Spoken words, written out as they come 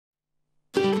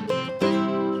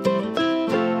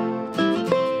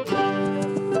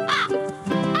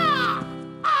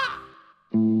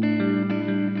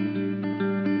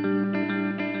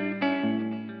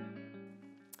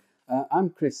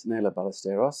Chris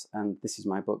Naylor-Ballesteros, and this is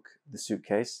my book, The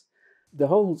Suitcase. The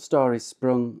whole story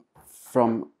sprung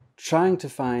from trying to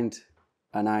find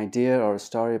an idea or a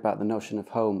story about the notion of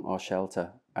home or shelter.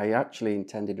 I actually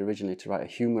intended originally to write a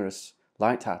humorous,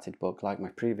 light-hearted book like my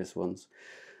previous ones,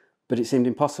 but it seemed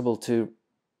impossible to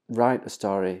write a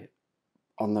story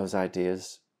on those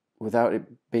ideas without it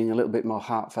being a little bit more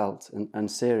heartfelt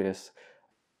and serious.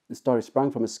 The story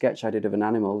sprang from a sketch I did of an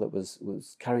animal that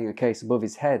was carrying a case above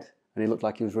his head, and he looked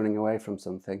like he was running away from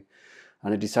something.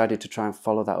 And I decided to try and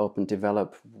follow that up and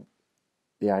develop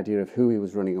the idea of who he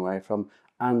was running away from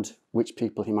and which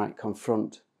people he might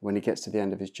confront when he gets to the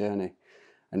end of his journey.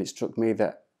 And it struck me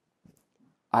that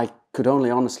I could only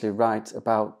honestly write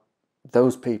about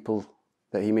those people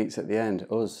that he meets at the end,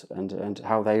 us, and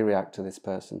how they react to this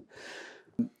person.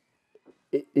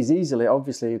 It is easily,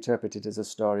 obviously, interpreted as a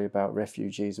story about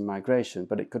refugees and migration,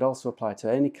 but it could also apply to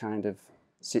any kind of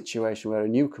situation where a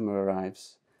newcomer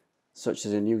arrives, such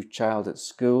as a new child at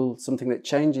school, something that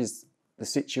changes the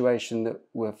situation that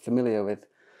we're familiar with.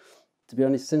 To be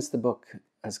honest, since the book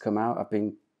has come out, I've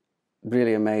been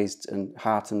really amazed and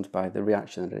heartened by the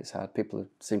reaction that it's had. People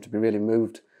seem to be really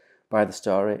moved by the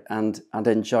story and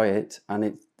enjoy it, and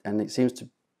it seems to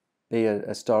be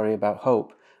a story about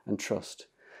hope and trust.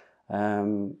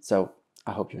 So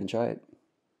I hope you enjoy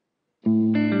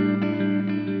it.